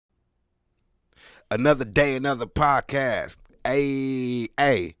Another day, another podcast.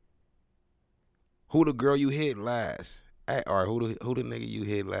 Hey, who the girl you hit last? Hey, or who the nigga you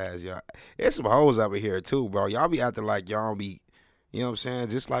hit last, y'all? There's some hoes over here too, bro. Y'all be acting like y'all be, you know what I'm saying?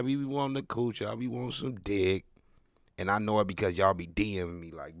 Just like we be wanting the cooch, y'all be wanting some dick. And I know it because y'all be DMing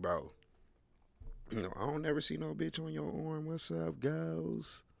me like, bro, I don't never see no bitch on your arm. What's up,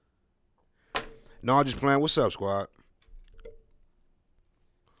 girls? No, I'm just playing. What's up, squad?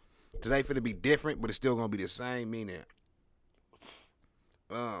 Today finna be different, but it's still gonna be the same. Meaning,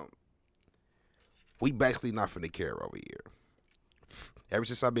 um, we basically not finna care over here. Ever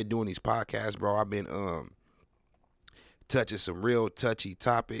since I've been doing these podcasts, bro, I've been touching some real touchy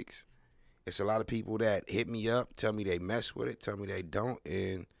topics. It's a lot of people that hit me up, tell me they mess with it, tell me they don't,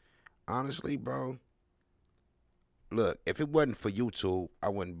 and honestly, bro, look, if it wasn't for YouTube, I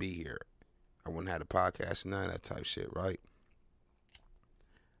wouldn't be here. I wouldn't have the podcast and none of that type shit, right?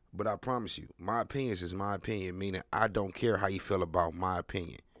 But I promise you, my opinions is my opinion, meaning I don't care how you feel about my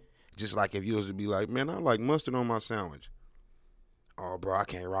opinion. Just like if you was to be like, man, I like mustard on my sandwich. Oh, bro, I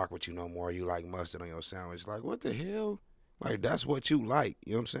can't rock with you no more. You like mustard on your sandwich. Like, what the hell? Like, that's what you like.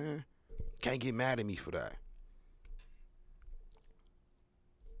 You know what I'm saying? Can't get mad at me for that.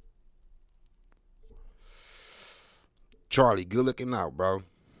 Charlie, good looking out, bro.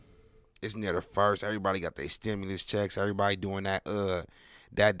 It's near the first. Everybody got their stimulus checks. Everybody doing that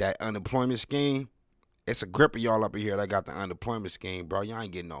unemployment scheme. It's a grip of y'all up in here that got the unemployment scheme, bro. Y'all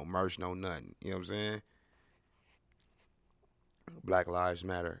ain't getting no merch, no nothing. You know what I'm saying? Black Lives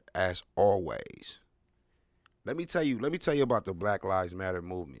Matter, as always. Let me tell you about the Black Lives Matter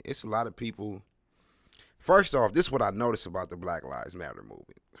movement. It's a lot of people. First off, this is what I noticed about the Black Lives Matter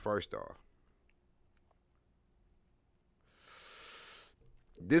movement. First off,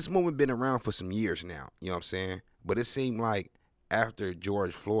 this movement been around for some years now. You know what I'm saying? But it seemed like after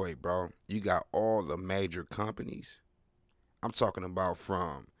George Floyd, bro, you got all the major companies. I'm talking about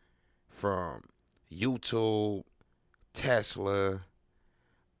from YouTube, Tesla,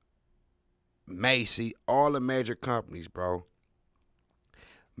 Macy, all the major companies, bro,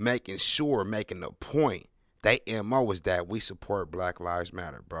 making a point. They MO is that we support Black Lives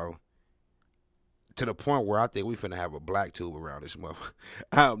Matter, bro. To the point where I think we finna have a black tube around this motherfucker.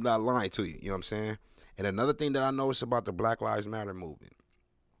 I'm not lying to you. You know what I'm saying? And another thing that I noticed about the Black Lives Matter movement,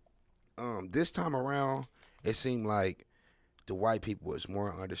 this time around, it seemed like the white people was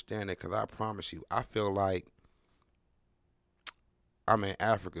more understanding. Cause I promise you, I feel like I'm in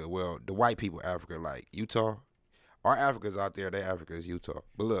Africa. Well, the white people, Africa, like Utah. Our Africans out there, they Africa is Utah.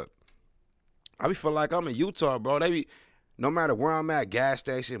 But look, I be feel like I'm in Utah, bro. They be no matter where I'm at, gas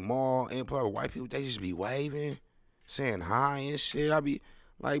station, mall, in public, white people they just be waving, saying hi and shit. I be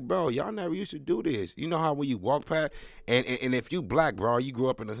like, bro, y'all never used to do this. You know how when you walk past, and if you black, bro, you grew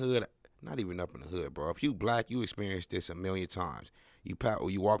up in the hood, not even up in the hood, bro. If you black, you experienced this a million times. You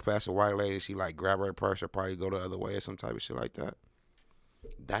walk past a white lady, she like grab her purse or probably go the other way or some type of shit like that.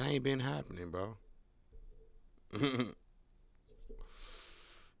 That ain't been happening, bro.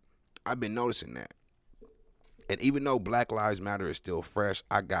 I've been noticing that. And even though Black Lives Matter is still fresh,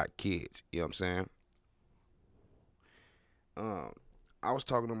 I got kids. You know what I'm saying? Um, I was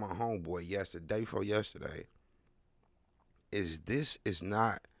talking to my homeboy yesterday, before yesterday. Is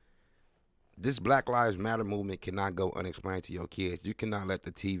not this Black Lives Matter movement cannot go unexplained to your kids. You cannot let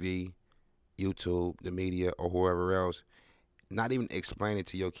the TV, YouTube, the media, or whoever else not even explain it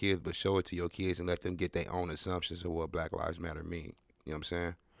to your kids, but show it to your kids and let them get their own assumptions of what Black Lives Matter mean. You know what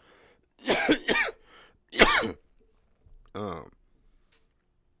I'm saying? um,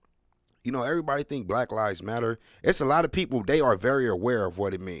 everybody think Black Lives Matter. It's a lot of people. They are very aware of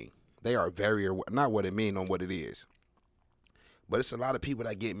what it mean. They are very aware, not what it mean, on what it is. But it's a lot of people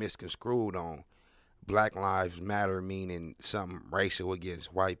that get misconstrued on Black Lives Matter meaning something racial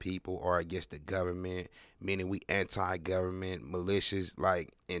against white people or against the government, meaning we anti-government, malicious,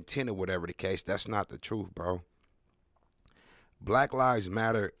 like intent or whatever the case. That's not the truth, bro. Black Lives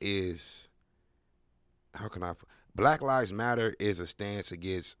Matter is how can I? Black Lives Matter is a stance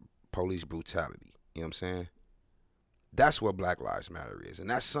against police brutality. You know what I'm saying? That's what Black Lives Matter is, and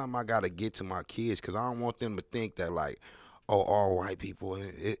that's something I gotta get to my kids because I don't want them to think that like, oh, all white people.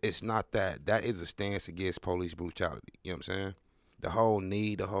 It's not that. That is a stance against police brutality. You know what I'm saying? The whole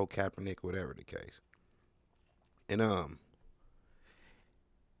need, the whole Kaepernick, whatever the case. And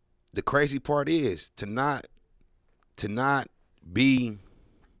the crazy part is to not be,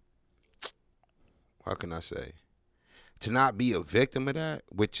 how can I say, to not be a victim of that,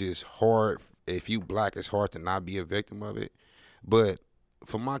 which is hard. If you black, it's hard to not be a victim of it. But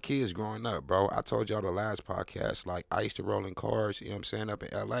for my kids growing up, bro, I told y'all the last podcast, like I used to roll in cars, you know what I'm saying, up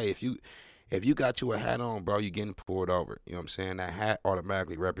in LA. If you got you a hat on, bro, you getting pulled over. You know what I'm saying? That hat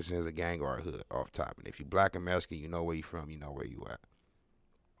automatically represents a gang or a hood off top. And if you black and Mexican, you know where you from, you know where you at.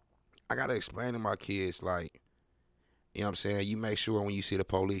 I gotta explain to my kids, like, you know what I'm saying? You make sure when you see the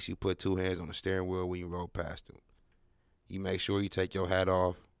police, you put two hands on the steering wheel when you roll past them. You make sure you take your hat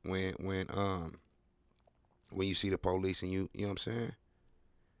off when you see the police and you know what I'm saying?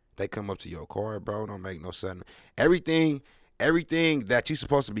 They come up to your car, bro. Don't make no sudden. Everything that you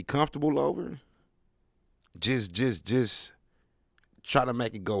supposed to be comfortable over, just try to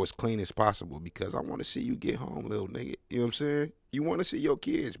make it go as clean as possible because I want to see you get home, little nigga. You know what I'm saying? You want to see your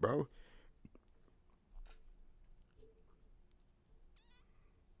kids, bro.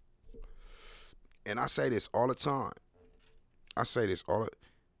 And I say this all the time. I say this all.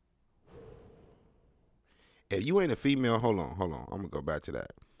 If you ain't a female, hold on. I'm gonna go back to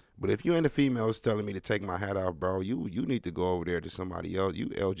that. But if you ain't a female is telling me to take my hat off, bro, you need to go over there to somebody else. You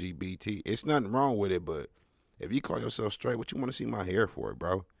LGBT. It's nothing wrong with it, but if you call yourself straight, what you want to see my hair for,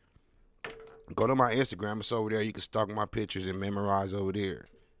 bro? Go to my Instagram. It's over there. You can stalk my pictures and memorize over there.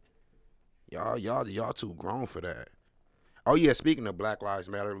 Y'all too grown for that. Oh yeah, speaking of Black Lives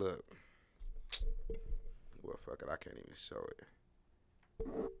Matter, look. Well, fuck it. I can't even show it.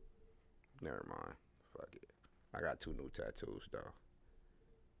 Never mind. Fuck it. I got two new tattoos though.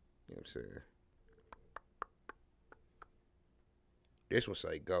 You know what I'm saying? This one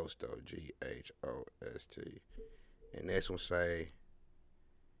say Ghost though, Ghost, and this one say,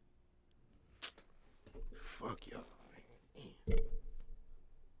 fuck y'all.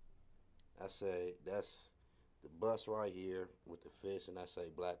 I say that's the bus right here with the fist, and I say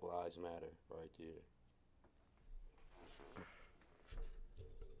Black Lives Matter right there.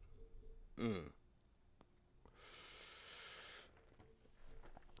 Mm.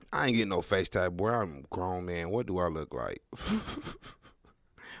 I ain't getting no face tag, boy. I'm a grown man. What do I look like?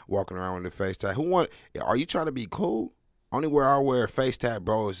 Walking around with a face tag. Who want? Are you trying to be cool? Only where I wear a face tag,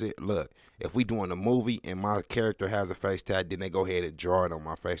 bro, is it. Look, if we doing a movie and my character has a face tag, then they go ahead and draw it on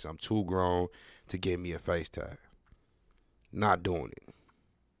my face. I'm too grown to give me a face tag. Not doing it.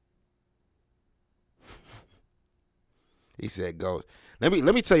 He said, "Ghost." Let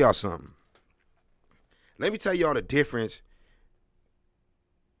me tell y'all something. Let me tell y'all the difference.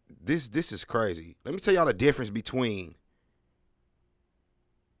 This is crazy. Let me tell y'all the difference between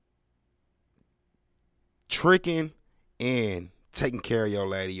tricking and taking care of your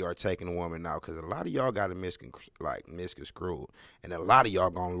lady or taking a woman out, because a lot of y'all got it misconstrued, and a lot of y'all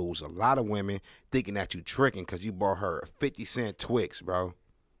gonna lose a lot of women thinking that you tricking because you bought her a 50 cent Twix, bro.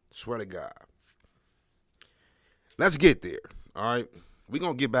 Swear to God. Let's get there. All right, we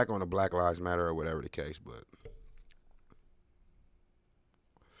gonna get back on the Black Lives Matter or whatever the case, but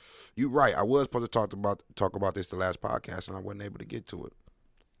you right. I was supposed to talk about this the last podcast, and I wasn't able to get to it.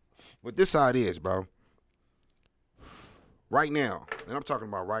 But this how it is, bro. Right now, and I'm talking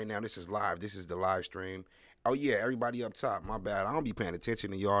about right now, this is live. This is the live stream. Oh yeah, everybody up top. My bad. I don't be paying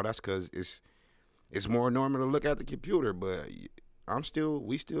attention to y'all. That's because it's more normal to look at the computer. But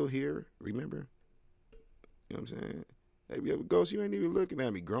we still here. Remember? You know what I'm saying? Hey, Ghost, you ain't even looking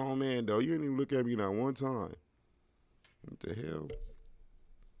at me, grown man though. You ain't even look at me not one time. What the hell?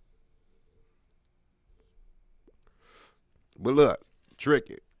 But look, trick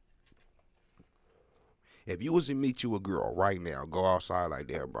it. If you was to meet you a girl right now, go outside like,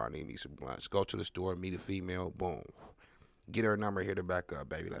 damn, bro, I need me some lunch. Go to the store, meet a female, boom. Get her number, hit her back up,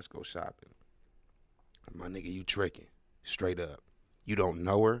 baby. Let's go shopping. My nigga, you tricking. Straight up. You don't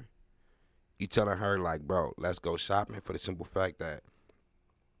know her. You telling her, like, bro, let's go shopping for the simple fact that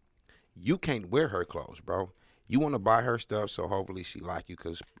you can't wear her clothes, bro. You want to buy her stuff, so hopefully she like you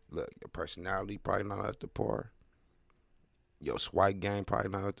because, look, your personality probably not up to par. Your swipe game probably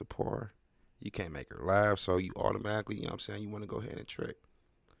not up to par. You can't make her laugh, so you automatically, you know what I'm saying, you want to go ahead and trick.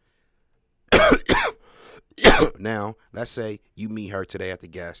 Now, let's say you meet her today at the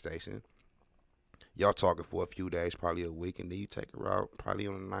gas station. Y'all talking for a few days, probably a week, and then you take her out probably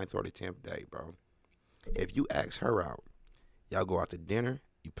on the 9th or the 10th day, bro. If you ask her out, y'all go out to dinner,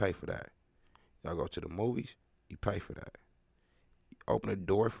 you pay for that. Y'all go to the movies, you pay for that. You open the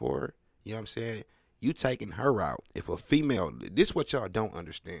door for her, you know what I'm saying? You taking her out. If a female, this is what y'all don't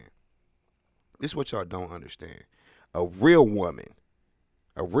understand. This is what y'all don't understand. A real woman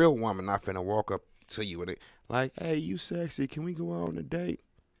not finna walk up to you and it, like, hey, you sexy, can we go out on a date?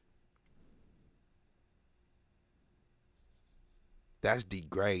 That's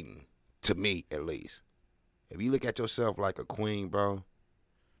degrading to me, at least. If you look at yourself like a queen, bro,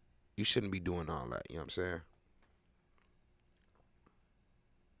 you shouldn't be doing all that. You know what I'm saying?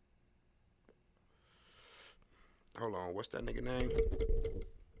 Hold on, what's that nigga name?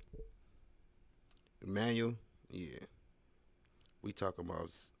 Manuel, yeah. We talking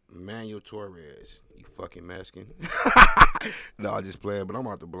about Manuel Torres. You fucking Mexican. No, I just playing, but I'm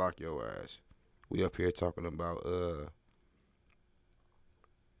about to block your ass. We up here talking about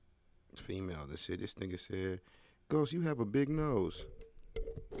female. This shit. This nigga said, "Ghost, you have a big nose."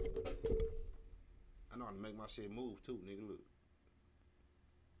 I know how to make my shit move too, nigga. Look.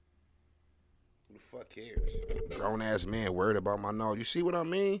 Who the fuck cares? Grown ass man worried about my nose. You see what I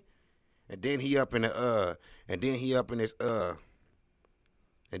mean? And then he up in the and then he up in his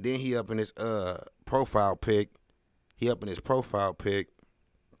profile pic. He up in his profile pic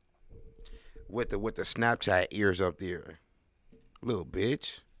with the Snapchat ears up there. Little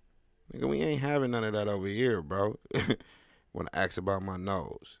bitch. Nigga, we ain't having none of that over here, bro. Wanna ask about my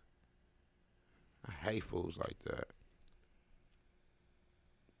nose. I hate fools like that.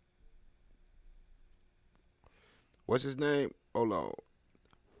 What's his name? Hold on.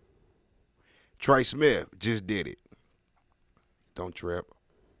 Trey Smith just did it. Don't trip.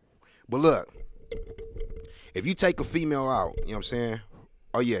 But look, if you take a female out, you know what I'm saying?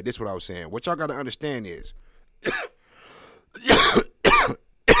 Oh yeah, this is what I was saying. What y'all gotta understand is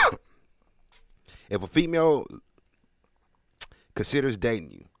if a female considers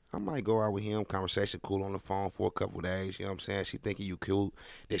dating you, I might go out with him, conversation cool on the phone for a couple of days, you know what I'm saying? She thinking you cool.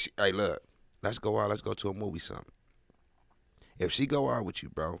 Then she, hey look, let's go out, let's go to a movie something. If she go out with you,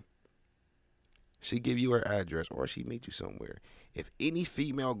 bro, she give you her address or she meet you somewhere. If any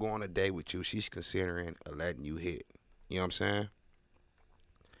female go on a date with you, she's considering letting you hit. You know what I'm saying?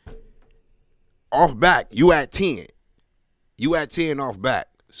 Off back, you at 10. You at 10 off back.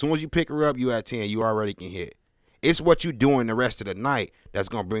 As soon as you pick her up, you at 10. You already can hit. It's what you doing the rest of the night that's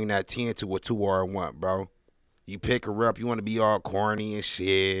going to bring that 10 to a 2 or a 1, bro. You pick her up, you want to be all corny and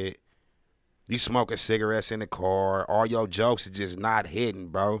shit. You smoking cigarettes in the car. All your jokes is just not hitting,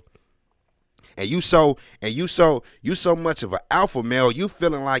 bro. And you so much of an alpha male, you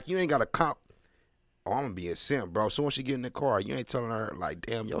feeling like you ain't got a comp. Oh, I'm gonna be a simp, bro. As soon as she get in the car, you ain't telling her like,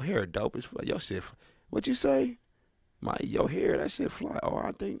 damn, your hair dope as fuck. Your shit, what you say? Your hair, that shit fly. Oh,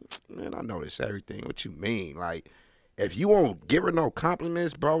 I think, man, I notice everything. What you mean? Like, if you won't give her no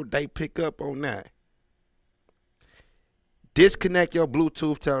compliments, bro, they pick up on that. Disconnect your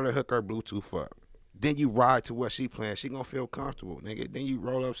Bluetooth, tell her to hook her Bluetooth up. Then you ride to what she playing. She gonna feel comfortable, nigga. Then you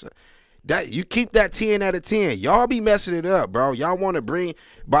roll up. That you keep that 10 out of 10. Y'all be messing it up, bro. Y'all want to bring,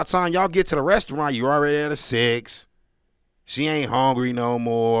 by the time y'all get to the restaurant, you already at a 6. She ain't hungry no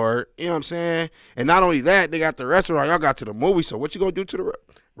more. You know what I'm saying? And not only that, they got the restaurant. Y'all got to the movie. So what you gonna do to the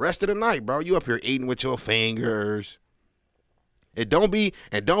rest of the night, bro? You up here eating with your fingers. And don't be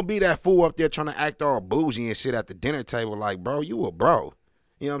that fool up there trying to act all bougie and shit at the dinner table like, bro, you a bro.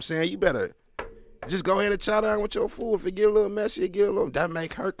 You know what I'm saying? You better just go ahead and chow down with your food. If it get a little messy, that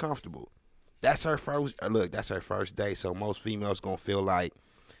make her comfortable. That's her first, look, that's her first day. So most females gonna feel like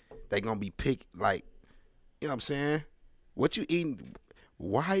they gonna be picked, like, you know what I'm saying? What you eating?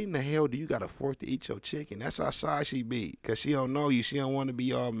 Why in the hell do you got a fork to eat your chicken? That's how shy she be. Cause she don't know you. She don't want to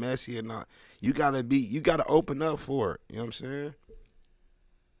be all messy or not. You gotta open up for it. You know what I'm saying?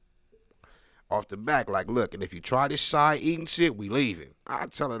 Off the back, like, look, and if you try this shy eating shit, we leaving. I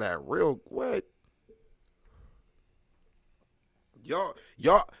tell her that real what? Y'all,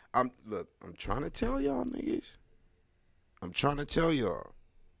 I'm trying to tell y'all niggas. I'm trying to tell y'all.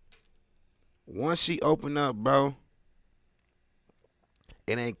 Once she open up, bro,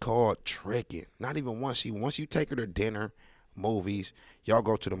 it ain't called tricking. Not even once you take her to dinner, movies, y'all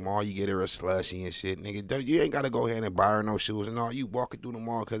go to the mall, you get her a slushie and shit, nigga. You ain't gotta go ahead and buy her no shoes and all. You walking through the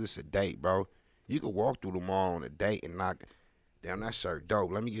mall because it's a date, bro. You can walk through the mall on a date and knock, damn, that shirt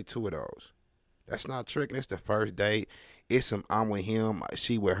dope. Let me get 2 of those. That's not tricking. It's the first date. It's some I'm with him,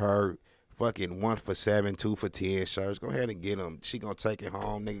 she with her, fucking 1 for 7, 2 for 10 shirts. Go ahead and get them. She gonna take it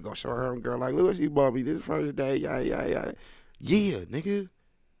home. Nigga gonna show her girl like, look what she bought me this first day. Yeah, nigga.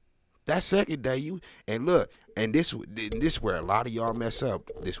 That second day, and look, and this where a lot of y'all mess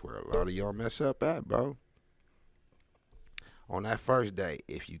up. This where a lot of y'all mess up at, bro. On that first day,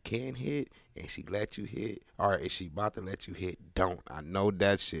 if you can't hit and she let you hit, or if she about to let you hit, don't. I know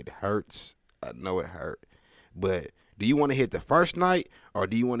that shit hurts. I know it hurt. But do you want to hit the first night or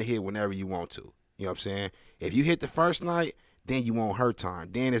do you want to hit whenever you want to? You know what I'm saying? If you hit the first night, then you want her time.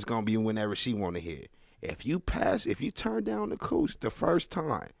 Then it's going to be whenever she want to hit. If you turn down the cooch the first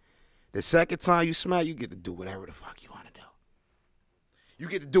time, the second time you smack, you get to do whatever the fuck you want to do. You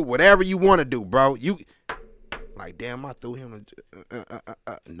get to do whatever you want to do, bro. You like, damn, I threw him.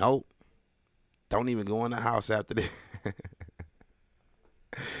 Nope. Don't even go in the house after this.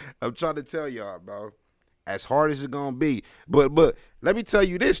 I'm trying to tell y'all, bro. As hard as it's gonna be, but let me tell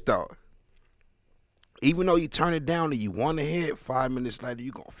you this though. Even though you turn it down and you want to hit, 5 minutes later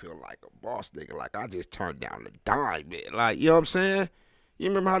you gonna feel like a boss nigga. Like I just turned down the dime, man. Like, you know what I'm saying? You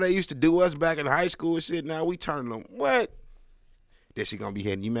remember how they used to do us back in high school and shit? Now we turning them. What? Then she gonna be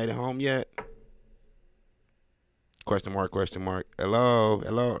hitting. You made it home yet? Question mark, question mark. Hello,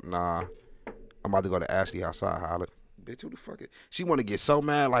 hello. Nah. I'm about to go to Ashley outside, holler. Bitch, who the fuck is? She want to get so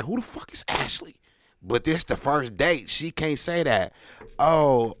mad, like, who the fuck is Ashley? But this the first date. She can't say that.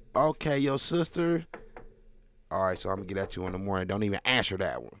 Oh, okay, your sister. All right, so I'm going to get at you in the morning. Don't even answer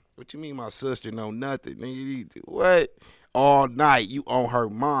that one. What you mean my sister know nothing? Nigga, what? All night, you on her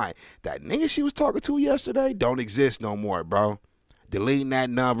mind. That nigga she was talking to yesterday don't exist no more, bro. Deleting that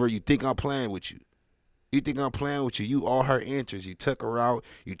number. You think I'm playing with you. You think I'm playing with you. You all her interests. You took her out.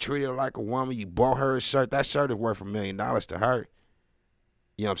 You treated her like a woman. You bought her a shirt. That shirt is worth $1 million to her.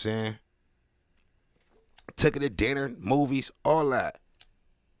 You know what I'm saying? Took her to dinner, movies, all that.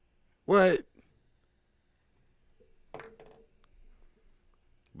 What?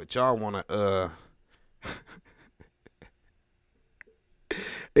 But y'all want to,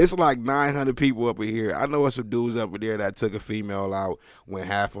 it's like 900 people up in here. I know some dudes up in there that took a female out, went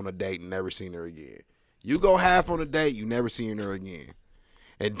half on a date, and never seen her again. You go half on a date, you never seen her again.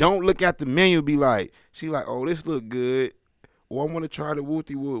 And don't look at the menu and be like, she like, oh, this look good. Or I want to try the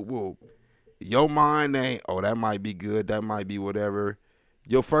wooty whoop whoop. Your mind ain't, oh, that might be good, that might be whatever.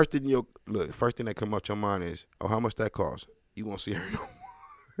 Your first thing that come up your mind is, oh, how much that cost? You won't see her no more.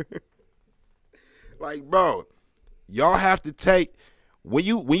 Like, bro, y'all have to take, when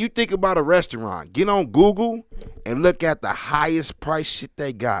you think about a restaurant, get on Google and look at the highest price shit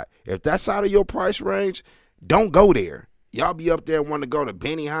they got. If that's out of your price range, don't go there. Y'all be up there wanting to go to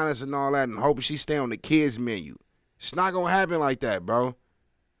Benihana's and all that and hoping she stay on the kids menu. It's not gonna happen like that, bro.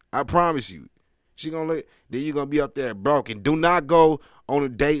 I promise you. She gonna look, then you gonna be up there broke. And do not go on a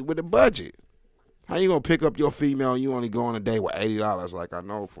date with a budget. How you gonna pick up your female and you only go on a date with $80? Like, I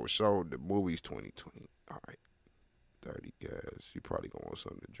know for sure the movie's 2020. All right. 30 gas. You probably gonna want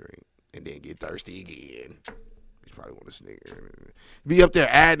something to drink. And then get thirsty again. You probably want a Snicker. Be up there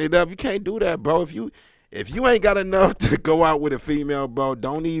adding it up. You can't do that, bro. If you ain't got enough to go out with a female, bro,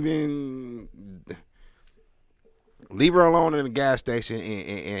 don't even leave her alone in the gas station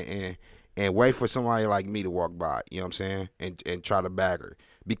and wait for somebody like me to walk by. You know what I'm saying? And try to bag her.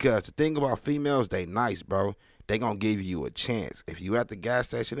 Because the thing about females, they nice, bro. They gonna give you a chance. If you at the gas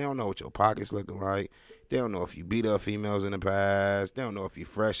station, they don't know what your pockets looking like. They don't know if you beat up females in the past. They don't know if you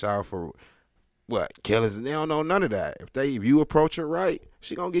fresh out for killers. They don't know none of that. If you approach her right,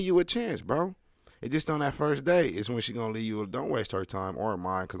 she gonna give you a chance, bro. It just on that first date is when she gonna leave you. Don't waste her time or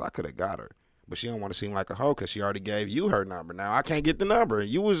mine, cause I could have got her, but she don't want to seem like a hoe, cause she already gave you her number. Now I can't get the number.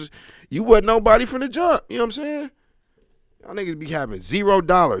 You wasn't nobody from the jump. You know what I'm saying? Y'all niggas be having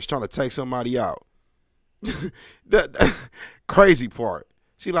 $0 trying to take somebody out. that crazy part.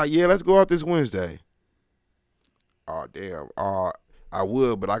 She like, yeah, let's go out this Wednesday. Oh damn. I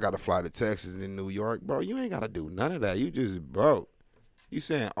would, but I gotta fly to Texas and New York, bro. You ain't gotta do none of that. You just broke. You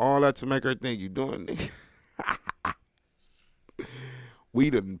saying all that to make her think you doing it. We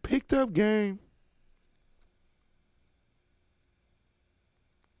done picked up game.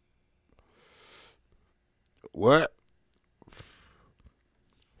 What?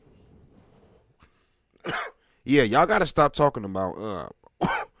 Yeah, y'all gotta stop talking about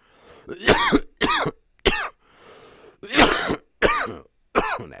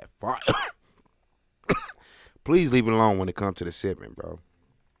that fire. Please leave it alone when it comes to the sipping, bro.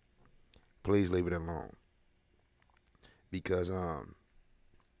 Please leave it alone. Because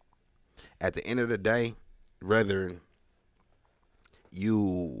at the end of the day, whether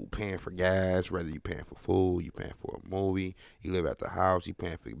you paying for gas, whether you paying for food, you paying for a movie, you live at the house, you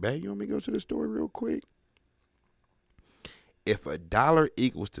paying for, babe, you want me to go to the store real quick? If $1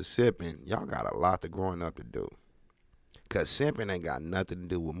 equals to sipping, y'all got a lot of growing up to do. Because simping ain't got nothing to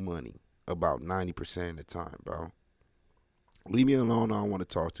do with money about 90% of the time, bro. Leave me alone. I don't want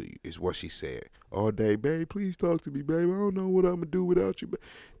to talk to you, is what she said. All day, babe, please talk to me, babe. I don't know what I'm going to do without you.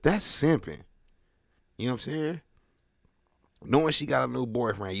 That's simping. You know what I'm saying? Knowing she got a new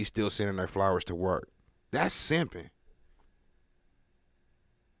boyfriend, you still sending her flowers to work. That's simping.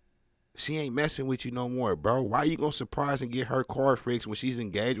 She ain't messing with you no more, bro. Why you going to surprise and get her car fixed when she's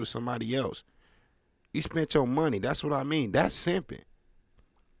engaged with somebody else? You spent your money. That's what I mean. That's simping.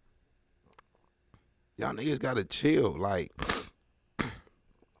 Y'all niggas gotta chill. Like,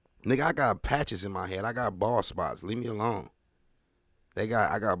 nigga, I got patches in my head. I got bald spots. Leave me alone. I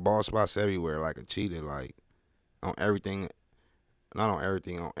got bald spots everywhere, like a cheetah. Like, on everything. Not on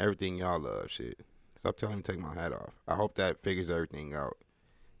everything. On everything y'all love. Shit. Stop telling me to take my hat off. I hope that figures everything out.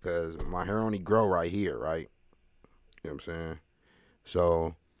 Because my hair only grow right here, right? You know what I'm saying?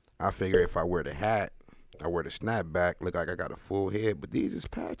 So I figure if I wear the hat, I wear the snapback, look like I got a full head, but these is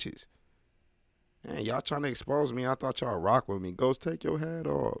patches. Man, y'all trying to expose me. I thought y'all rock with me. Ghost, take your hat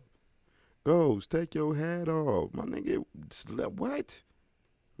off. Ghost, take your hat off. My nigga, what?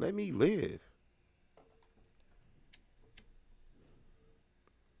 Let me live.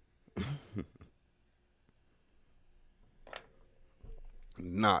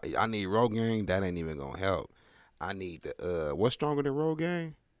 Nah, I need Rogaine. That ain't even gonna help. I need the what's stronger than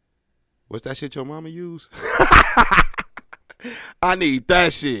Rogaine? What's that shit your mama use? I need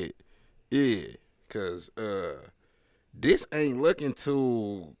that shit. Yeah. Cause this ain't looking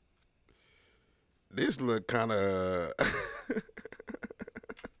too this look kinda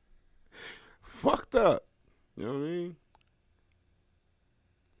fucked up. You know what I mean?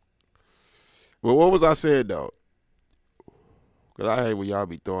 But what was I saying though? Cause I hate when y'all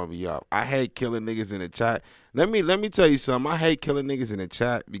be throwing me off. I hate killing niggas in the chat. Let me tell you something. I hate killing niggas in the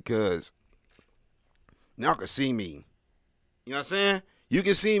chat because y'all can see me. You know what I'm saying? You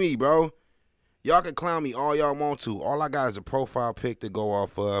can see me, bro. Y'all can clown me all y'all want to. All I got is a profile pic to go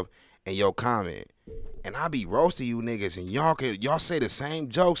off of and your comment. And I be roasting you niggas and y'all say the same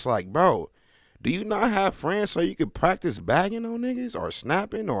jokes like, bro, do you not have friends so you can practice bagging on niggas or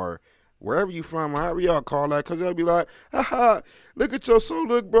snapping or wherever you from, however y'all call that, because they'll be like, ha, look at your So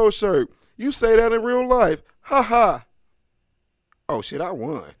Look Bro shirt. You say that in real life. Ha ha. Oh, shit, I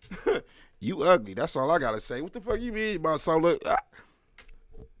won. You ugly. That's all I got to say. What the fuck you mean about So Look?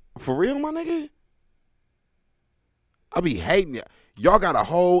 For real, my nigga? I be hating it. Y'all got a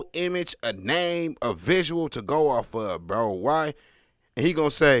whole image, a name, a visual to go off of, bro. Why? And he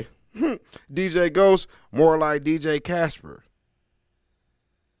gonna say, DJ Ghost, more like DJ Casper.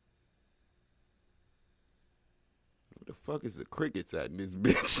 Where the fuck is the crickets at in this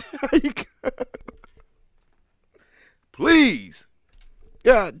bitch? Please.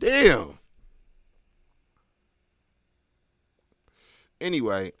 God damn.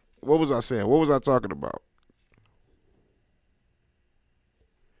 Anyway, what was I saying? What was I talking about?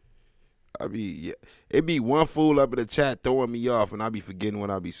 It be one fool up in the chat throwing me off, and I be forgetting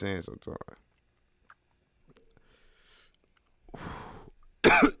what I be saying sometimes.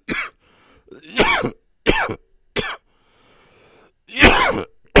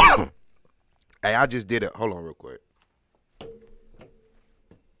 Hey, I just did it. Hold on real quick.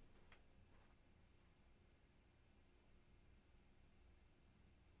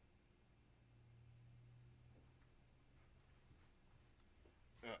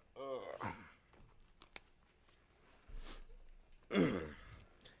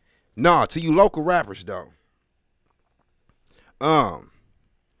 Nah, to you local rappers though.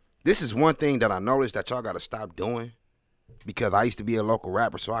 This is one thing that I noticed that y'all gotta stop doing because I used to be a local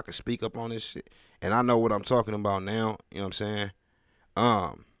rapper, so I could speak up on this shit, and I know what I'm talking about now. You know what I'm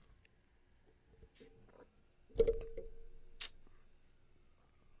saying?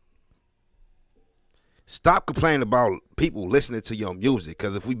 Stop complaining about people listening to your music,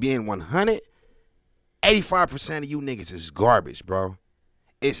 because if we being 100, 85% of you niggas is garbage, bro.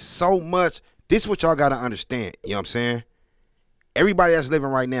 It's so much. This is what y'all gotta understand. You know what I'm saying? Everybody that's living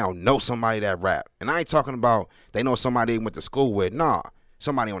right now knows somebody that rap. And I ain't talking about they know somebody they went to school with. Nah.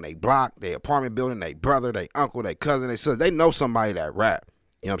 Somebody on their block, their apartment building, their brother, their uncle, their cousin, their sister. They know somebody that rap.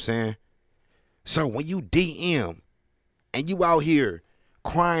 You know what I'm saying? So when you DM and you out here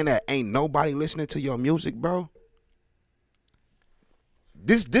crying that ain't nobody listening to your music, bro,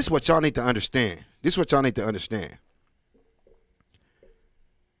 this what y'all need to understand. This what y'all need to understand.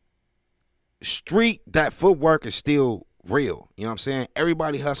 Street, that footwork is still real. You know what I'm saying?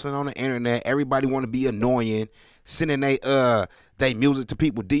 Everybody hustling on the internet. Everybody want to be annoying, sending they music to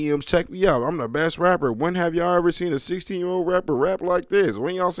people DMs. Check me out. I'm the best rapper. When have y'all ever seen a 16-year-old rapper rap like this?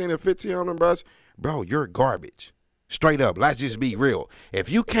 When y'all seen a 15-year-old rapper? Bro, you're garbage. Straight up. Let's just be real.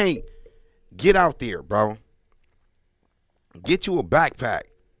 If you can't get out there, bro, get you a backpack.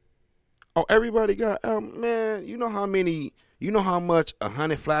 Oh, everybody got, man, you know how much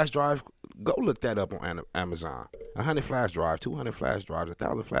 100 flash drives. Go look that up on Amazon. 100 flash drive, 200 flash drives,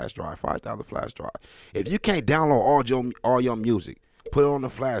 1,000 flash drive, 5,000 flash drive. If you can't download all your music, put it on the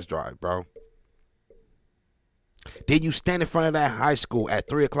flash drive, bro. Then you stand in front of that high school at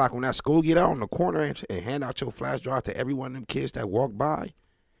 3 o'clock when that school get out on the corner and hand out your flash drive to every one of them kids that walk by.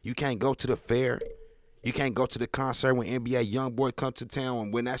 You can't go to the fair. You can't go to the concert when NBA YoungBoy come to town,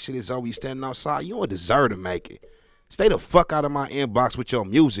 and when that shit is over, you standing outside. You don't deserve to make it. Stay the fuck out of my inbox with your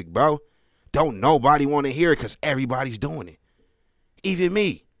music, bro. Don't nobody want to hear it because everybody's doing it. Even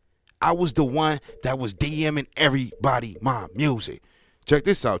me. I was the one that was DMing everybody my music. check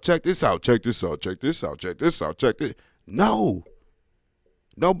this out, check this out, check this out, check this out, check this out, check this. No.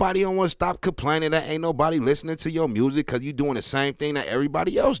 Nobody don't want to stop complaining that ain't nobody listening to your music because you doing the same thing that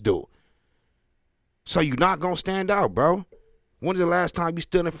everybody else do. So you not going to stand out, bro. When was the last time you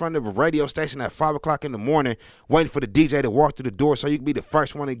stood in front of a radio station at 5 o'clock in the morning waiting for the DJ to walk through the door so you can be the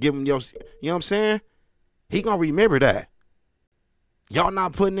first one to give him your, you know what I'm saying? He going to remember that. Y'all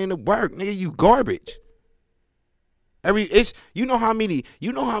not putting in the work, nigga. You garbage. You know how many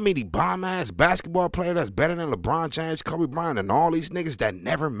bomb ass basketball players that's better than LeBron James, Kobe Bryant, and all these niggas that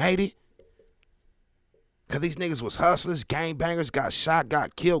never made it? Cause these niggas was hustlers, gangbangers, got shot,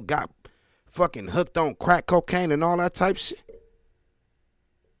 got killed, got fucking hooked on crack cocaine and all that type shit.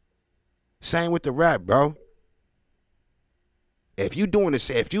 Same with the rap, bro. If you doing this,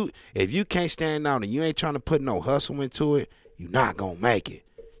 if you can't stand out and you ain't trying to put no hustle into it, you not gonna make it.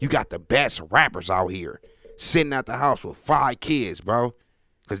 You got the best rappers out here sitting at the house with 5 kids, bro.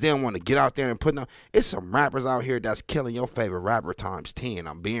 Because they don't want to get out there and put no. It's some rappers out here that's killing your favorite rapper times 10.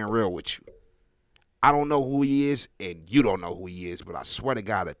 I'm being real with you. I don't know who he is, and you don't know who he is, but I swear to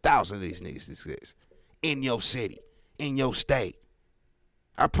God, 1,000 of these niggas exist. In your city, in your state.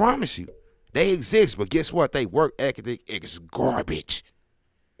 I promise you. They exist, but guess what? They work ethic is garbage.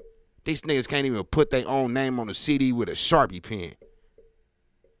 These niggas can't even put their own name on a CD with a Sharpie pen.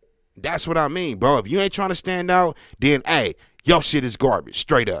 That's what I mean, bro. If you ain't trying to stand out, then, hey, your shit is garbage,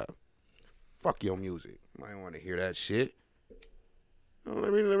 straight up. Fuck your music. I don't want to hear that shit.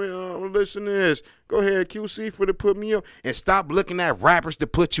 Let me listen to this. Go ahead, QC, for to put me on. And stop looking at rappers to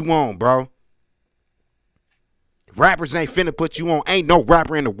put you on, bro. Rappers ain't finna put you on. Ain't no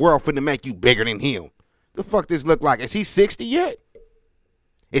rapper in the world finna make you bigger than him. The fuck this look like? Is he 60 yet?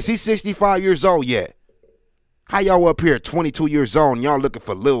 Is he 65 years old yet? How y'all up here 22 years old and y'all looking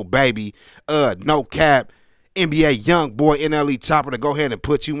for Lil Baby, No Cap, NBA Youngboy, NLE Chopper to go ahead and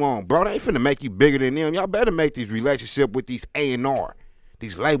put you on? Bro, they ain't finna make you bigger than them. Y'all better make these relationship with these A&R,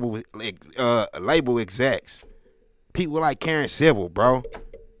 these label execs. People like Karen Civil, bro.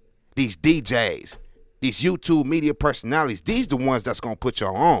 These DJs, these YouTube media personalities, these the ones that's gonna put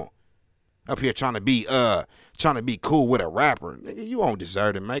y'all on. Up here trying to be cool with a rapper. Nigga, you won't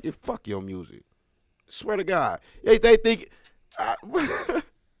deserve to make it. Fuck your music. Swear to God. They think what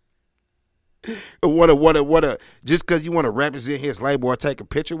just because you want to represent his label or take a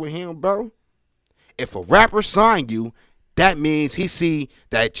picture with him, bro. If a rapper sign you, that means he see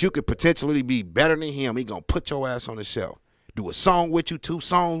that you could potentially be better than him. He gonna put your ass on the shelf. Do a song with you, 2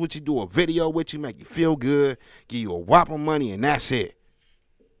 songs with you, do a video with you, make you feel good, give you a whop of money, and that's it.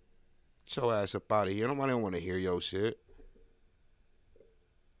 Get your ass up out of here. Nobody don't want to hear your shit.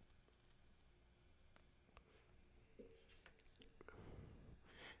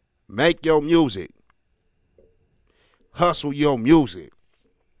 Make your music. Hustle your music.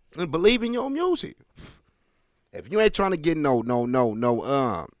 And believe in your music. If you ain't trying to get no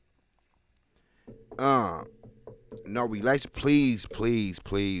relation, please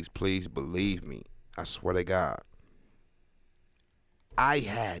believe me. I swear to God. I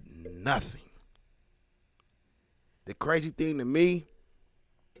had nothing. The crazy thing to me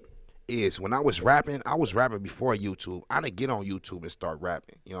is when I was rapping before YouTube. I didn't get on YouTube and start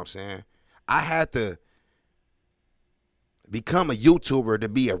rapping. You know what I'm saying? I had to become a YouTuber to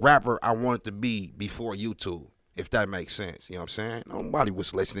be a rapper I wanted to be before YouTube, if that makes sense. You know what I'm saying? Nobody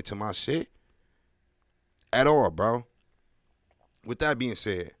was listening to my shit at all, bro. With that being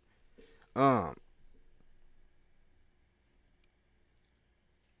said,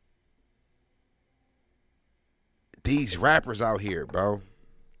 these rappers out here, bro.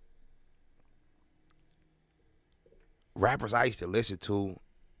 Rappers I used to listen to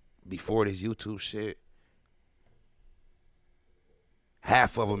before this YouTube shit.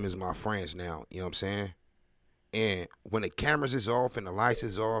 Half of them is my friends now. You know what I'm saying? And when the cameras is off and the lights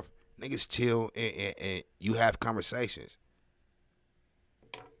is off, niggas chill and you have conversations.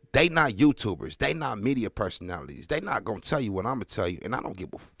 They not YouTubers. They not media personalities. They not going to tell you what I'm going to tell you. And I don't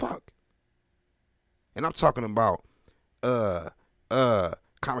give a fuck. And I'm talking about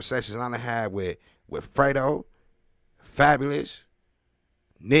conversations I done had with Fredo, Fabulous,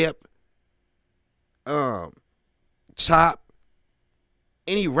 Nip, Chop,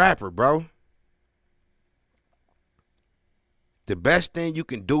 any rapper, bro. The best thing you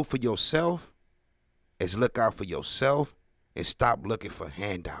can do for yourself is look out for yourself and stop looking for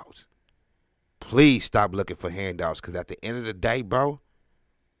handouts. Please stop looking for handouts, because at the end of the day, bro,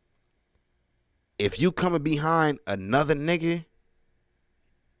 if you coming behind another nigga,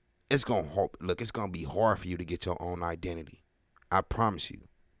 it's gonna be hard for you to get your own identity. I promise you.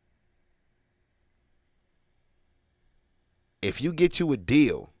 If you get you a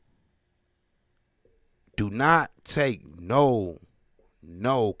deal, do not take no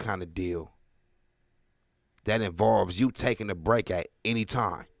kind of deal that involves you taking a break at any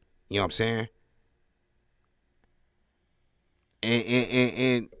time. You know what I'm saying?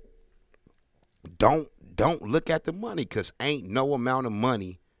 And don't look at the money, because ain't no amount of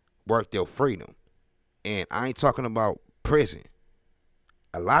money worth your freedom. And I ain't talking about prison.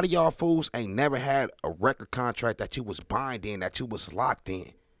 A lot of y'all fools ain't never had a record contract that you was bind in, that you was locked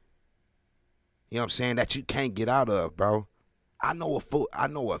in. You know what I'm saying? That you can't get out of, bro. I know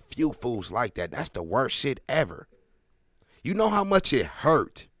a few fools like that. That's the worst shit ever. You know how much it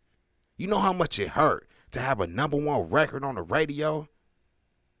hurt. You know how much it hurt to have a #1 record on the radio.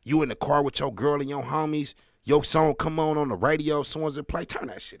 You in the car with your girl and your homies. Your song come on the radio. Someone's in play. Turn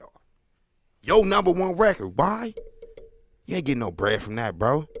that shit off. Your #1 record. Why? You ain't getting no bread from that,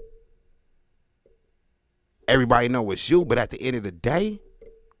 bro. Everybody know it's you, but at the end of the day,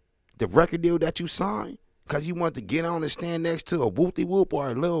 the record deal that you signed, because you want to get on and stand next to a whoop-de-whoop or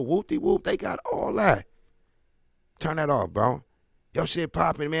a little whoop-de-whoop, they got all that. Turn that off, bro. Your shit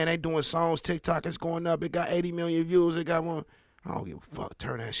popping, man. They doing songs. TikTok is going up. It got 80 million views. It got one. I don't give a fuck.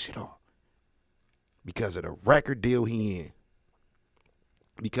 Turn that shit off. Because of the record deal he in.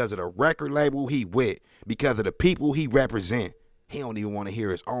 Because of the record label he with. Because of the people he represent. He don't even want to hear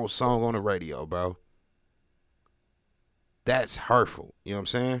his own song on the radio, bro. That's hurtful. You know what I'm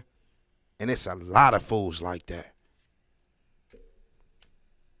saying? And it's a lot of fools like that.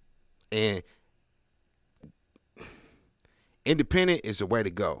 And independent is the way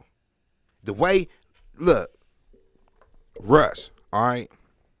to go. The way, look, Russ, all right?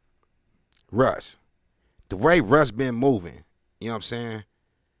 Russ. The way Russ been moving, you know what I'm saying?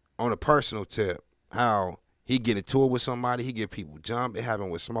 On a personal tip, how he get into it with somebody, he get people jump. It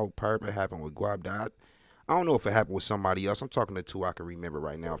happened with Smoke Purp, it happened with Guap Dot. I don't know if it happened with somebody else. I'm talking to two I can remember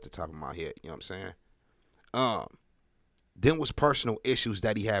right now off the top of my head. You know what I'm saying? Them was personal issues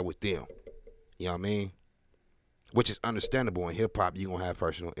that he had with them. You know what I mean? Which is understandable. In hip-hop, you're going to have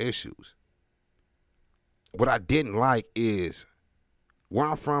personal issues. What I didn't like is, where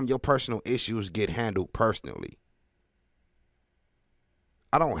I'm from, your personal issues get handled personally.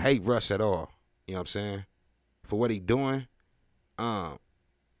 I don't hate Russ at all. You know what I'm saying? For what he doing. The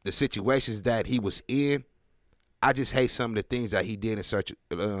situations that he was in, I just hate some of the things that he did in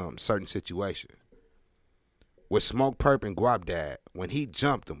certain situations. With Smoke Purp and Guap Dad, when he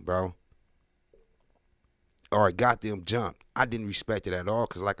jumped them, bro, or got them jumped, I didn't respect it at all,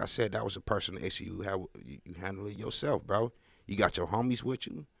 because like I said, that was a personal issue. You handle it yourself, bro. You got your homies with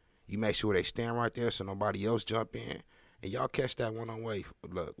you. You make sure they stand right there so nobody else jump in. And y'all catch that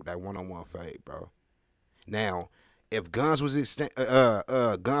one-on-one fade, bro. Now, if gunfire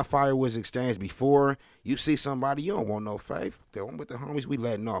was exchanged before, you see somebody, you don't want no faith. I'm with the homies, we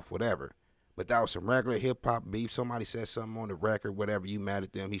letting off, whatever. But that was some regular hip-hop beef. Somebody said something on the record, whatever, you mad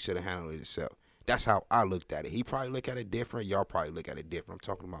at them, he should have handled it himself. That's how I looked at it. He probably look at it different. Y'all probably look at it different. I'm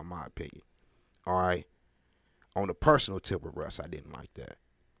talking about my opinion. All right? On the personal tip with Russ, I didn't like that.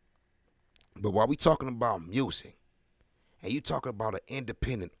 But while we talking about music, and you talking about an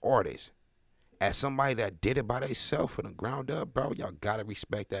independent artist, as somebody that did it by themselves from the ground up, bro, y'all gotta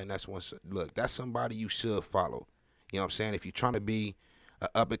respect that. And that's somebody you should follow. You know what I'm saying? If you're trying to be an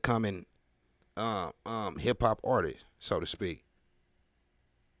up and coming hip hop artist, so to speak.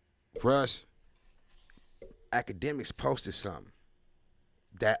 Russ, Academics posted something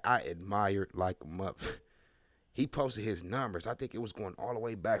that I admired like a mother. He posted his numbers. I think it was going all the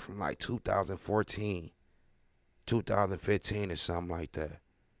way back from like 2014, 2015 or something like that.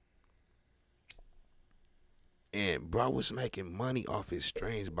 And bro was making money off his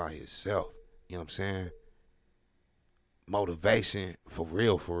streams by himself. You know what I'm saying? Motivation for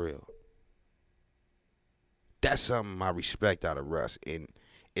real, for real. That's something I respect out of Russ. And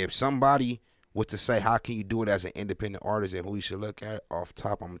if somebody was to say, how can you do it as an independent artist and who you should look at, off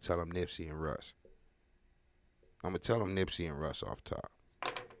top, I'm going to tell them Nipsey and Russ. I'm going to tell them Nipsey and Russ off top.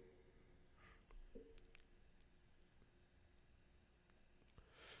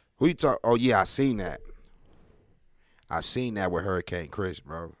 Who you talk? Oh, yeah, I seen that. I seen that with Hurricane Chris,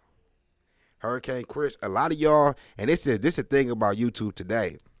 bro. Hurricane Chris, a lot of y'all, and this is the thing about YouTube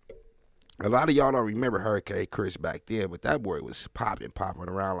today. A lot of y'all don't remember Hurricane Chris back then, but that boy was popping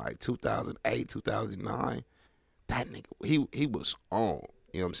around like 2008, 2009. That nigga, he was on.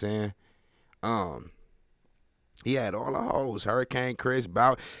 You know what I'm saying? He had all the hoes. Hurricane Chris,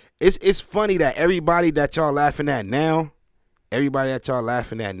 Bow. It's funny that everybody that y'all laughing at now,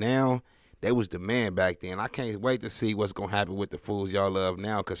 they was the man back then. I can't wait to see what's gonna happen with the fools y'all love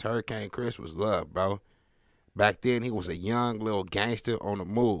now, cause Hurricane Chris was love, bro. Back then, he was a young little gangster on the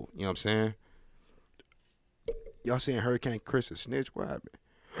move. You know what I'm saying? Y'all saying Hurricane Chris a snitch? What happened?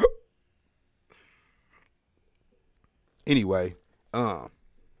 Anyway, um,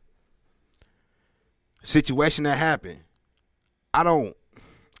 situation that happened. I don't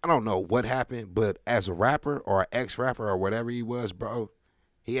I don't know what happened, but as a rapper or an ex rapper or whatever he was, bro,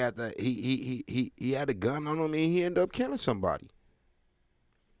 he had the he had a gun on him and he ended up killing somebody.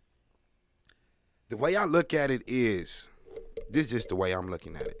 The way I look at it is this is just the way I'm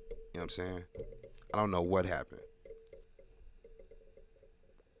looking at it. You know what I'm saying? I don't know what happened.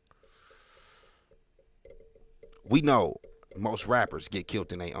 We know most rappers get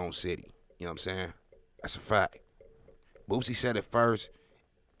killed in their own city. You know what I'm saying? That's a fact. Boosie said it first.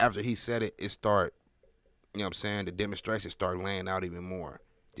 After he said it, it started, you know what I'm saying? The demonstrations started laying out even more.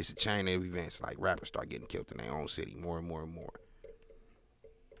 Just a chain of events. Like rappers start getting killed in their own city more and more and more.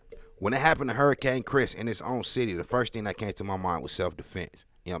 When it happened to Hurricane Chris in his own city, the first thing that came to my mind was self defense.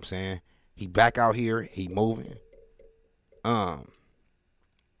 You know what I'm saying? He back out here, he moving. Um,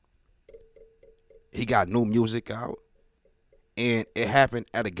 he got new music out. And it happened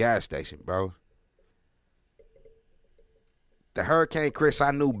at a gas station, bro. The Hurricane Chris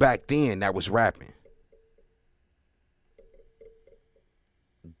I knew back then that was rapping.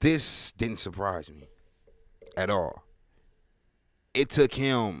 This didn't surprise me at all. It took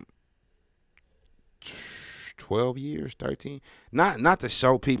him 12 years, 13. Not to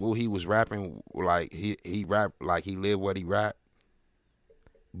show people he was rapping like he rapped like he lived what he rapped,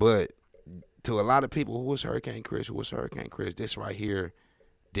 but to a lot of people who was Hurricane Chris, this right here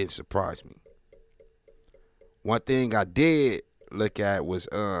didn't surprise me. One thing I did look at was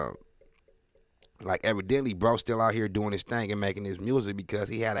like evidently bro still out here doing his thing and making his music because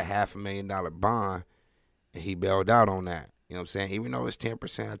he had a $500,000 bond and he bailed out on that. You know what I'm saying? Even though it's 10%,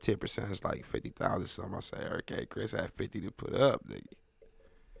 10% is like 50,000 something. I say, okay, Chris had 50 to put up, nigga.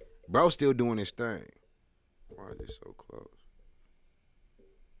 Bro still doing his thing. Why is it so close?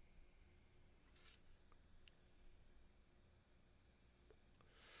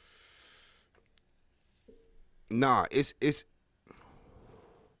 Nah, it's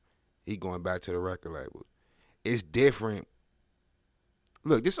he going back to the record labels. It's different.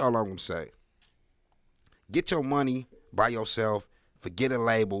 Look, this is all I'm gonna say. Get your money by yourself. Forget a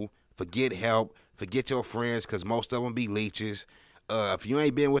label. Forget help. Forget your friends, cause most of them be leeches. If you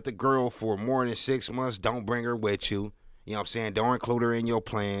ain't been with the girl for more than 6 months, don't bring her with you. You know what I'm saying? Don't include her in your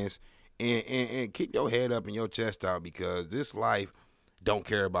plans. And keep your head up and your chest out because this life don't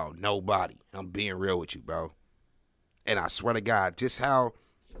care about nobody. I'm being real with you, bro. And I swear to God, just how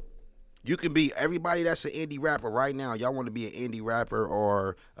you can be everybody that's an indie rapper right now. Y'all want to be an indie rapper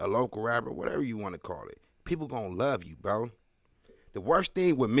or a local rapper, whatever you want to call it. People gonna love you, bro. The worst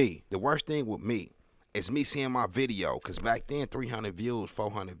thing with me is me seeing my video. Cause back then 300 views,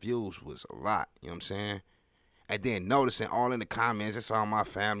 400 views was a lot. You know what I'm saying? And then noticing all in the comments, it's all my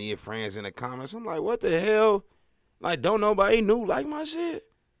family and friends in the comments. I'm like, what the hell? Like, don't nobody new like my shit?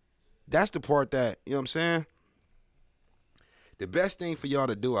 That's the part that, you know what I'm saying? The best thing for y'all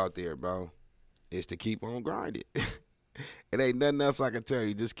to do out there, bro, is to keep on grinding. It ain't nothing else I can tell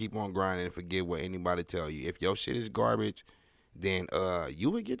you. Just keep on grinding and forget what anybody tell you. If your shit is garbage, then you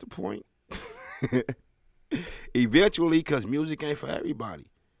would get the point. Eventually, cause music ain't for everybody.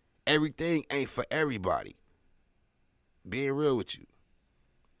 Everything ain't for everybody. Being real with you.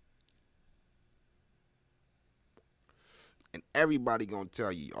 And everybody gonna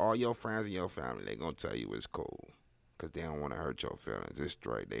tell you, all your friends and your family, they gonna tell you it's cool. Cause they don't wanna hurt your feelings. It's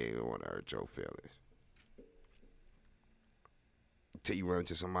straight. They don't wanna hurt your feelings. Till you run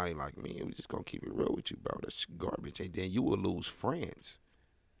into somebody like me, we just gonna keep it real with you, bro. That's garbage. And then you will lose friends.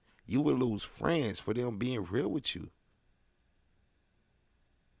 You will lose friends for them being real with you.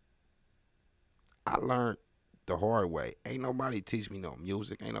 I learned the hard way. Ain't nobody teach me no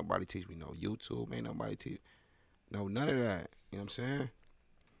music. Ain't nobody teach me no YouTube. Ain't nobody teach no none of that. You know what I'm saying?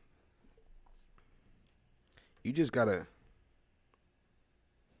 You just gotta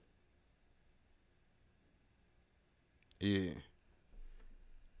yeah.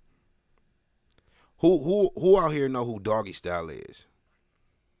 Who out here know who Doggy Style is?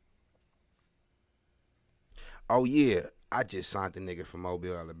 Oh yeah. I just signed the nigga from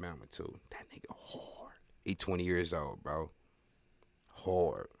Mobile, Alabama too. That nigga hard. He 20 years old, bro.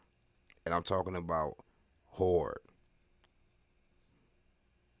 Hard. And I'm talking about hard.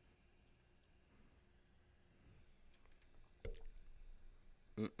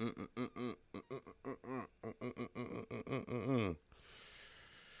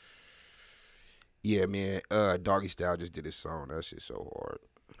 Yeah, man. Doggy Style just did his song. That shit so hard.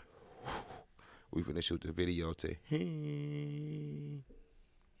 We finna shoot the video to him.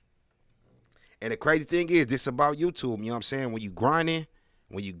 And the crazy thing is, this about YouTube. You know what I'm saying? When you grinding,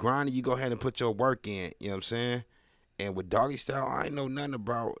 you go ahead and put your work in. You know what I'm saying? And with Doggy Style, I ain't know nothing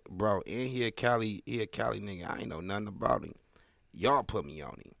about, bro. And he a Cali nigga. I ain't know nothing about him. Y'all put me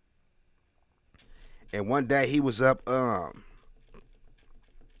on him. And one day he was up,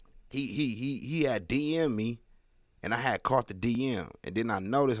 he had DM me, and I had caught the DM, and then I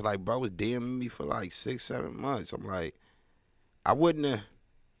noticed like bro was DMing me for like 6-7 months. I'm like, I wouldn't have,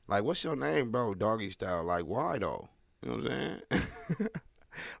 like, what's your name, bro? Doggy Style. Like, why though? You know what I'm saying?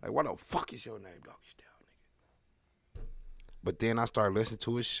 Like, why the fuck is your name Doggy Style, nigga? But then I started listening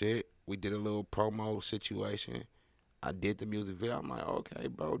to his shit. We did a little promo situation. I did the music video. I'm like, okay,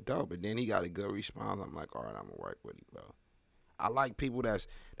 bro, dope. And then he got a good response. I'm like, all right, I'm gonna work with him, bro. I like people that's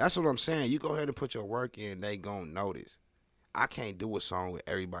what I'm saying. You go ahead and put your work in, they gonna notice. I can't do a song with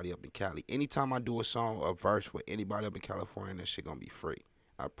everybody up in Cali. Anytime I do a song, a verse with anybody up in California, that shit gonna be free.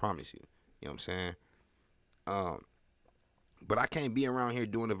 I promise you. You know what I'm saying? But I can't be around here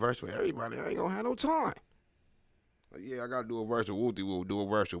doing a verse with everybody. I ain't gonna have no time. Like, yeah, I gotta do a verse with Wooty Woo, do a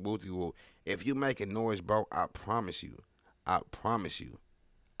verse with Wooty Woo. If you making noise, bro, I promise you, I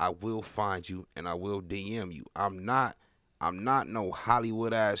will find you and I will DM you. I'm not no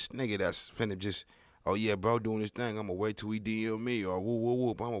Hollywood ass nigga that's finna just, oh yeah, bro, doing this thing. I'm gonna wait till he DM me or whoop whoop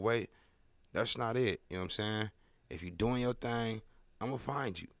whoop. I'm gonna wait. That's not it. You know what I'm saying? If you doing your thing, I'm gonna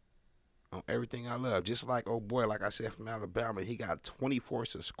find you on everything I love. Just like old boy, like I said, from Alabama, he got 24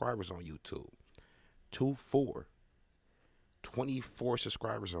 subscribers on YouTube. 24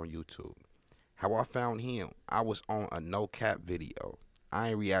 subscribers on YouTube. How I found him, I was on a no cap video. I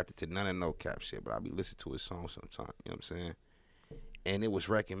ain't reacted to none of no cap shit, but I be listening to his song sometimes. You know what I'm saying? And it was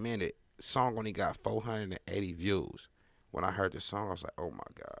recommended. Song only got 480 views. When I heard the song, I was like, oh my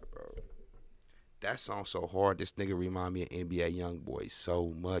God, bro. That song so hard. This nigga remind me of NBA YoungBoy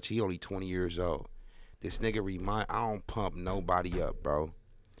so much. He only 20 years old. This nigga I don't pump nobody up, bro.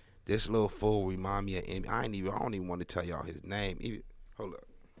 This little fool remind me of NBA. I don't even want to tell y'all his name. Hold up.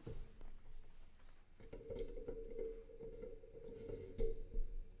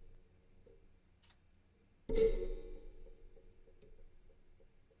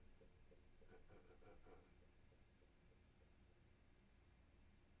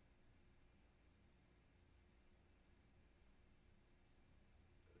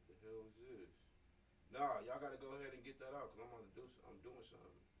 Nah, y'all gotta go ahead and get that out, cause I'm doing something.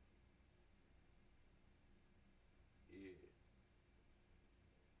 Yeah.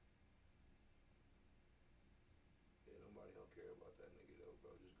 Yeah, nobody don't care about that nigga though,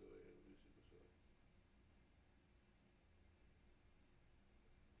 bro. Just go ahead and release it.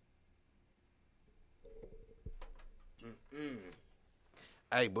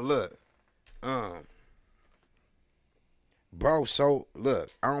 Hey, but look, um, bro. So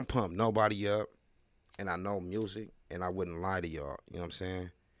look, I don't pump nobody up, and I know music, and I wouldn't lie to y'all. You know what I'm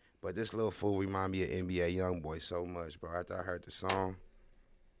saying? But this little fool remind me of NBA YoungBoy so much, bro. After I heard the song,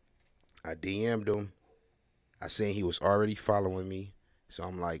 I DM'd him. I seen he was already following me, so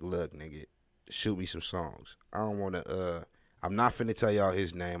I'm like, look, nigga, shoot me some songs. I don't want to. I'm not finna tell y'all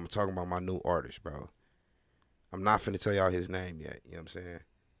his name. I'm talking about my new artist, bro. I'm not finna tell y'all his name yet. You know what I'm saying?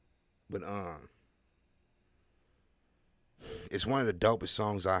 But it's one of the dopest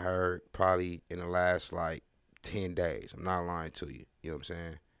songs I heard probably in the last like 10 days. I'm not lying to you. You know what I'm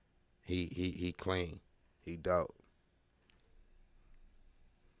saying? He clean. He dope.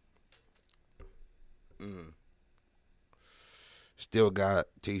 Still got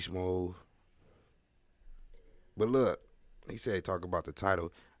T Smooth. But look, he said talk about the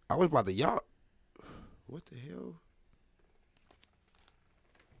title. I was about to y'all. What the hell?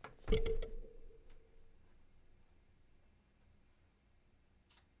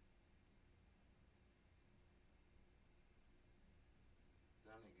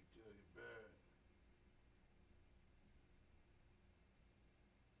 That nigga Juddy bad.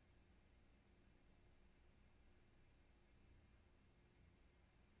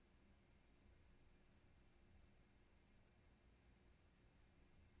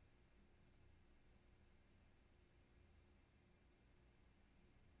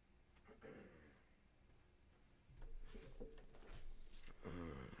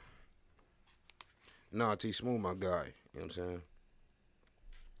 Nah, T Smooth, my guy. You know what I'm saying?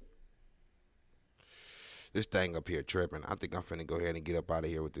 This thing up here tripping. I think I'm finna go ahead and get up out of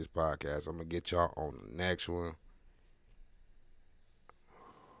here with this podcast. I'm gonna get y'all on the next one.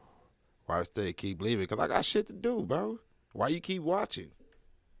 Why stay keep leaving? Cause I got shit to do, bro. Why you keep watching?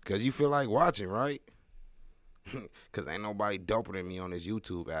 Cause you feel like watching, right? Cause ain't nobody doper than me on this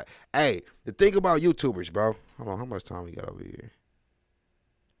YouTube app. Hey, the thing about YouTubers, bro. Hold on, how much time we got over here?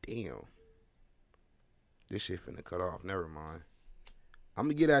 Damn. This shit finna cut off. Never mind. I'm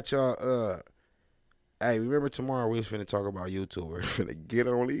gonna get at y'all. Hey, remember tomorrow we was finna talk about YouTubers. Finna get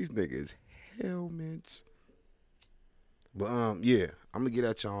on these niggas helmets. But yeah, I'm gonna get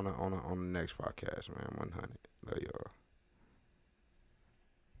at y'all on the next podcast, man. 100. Love y'all.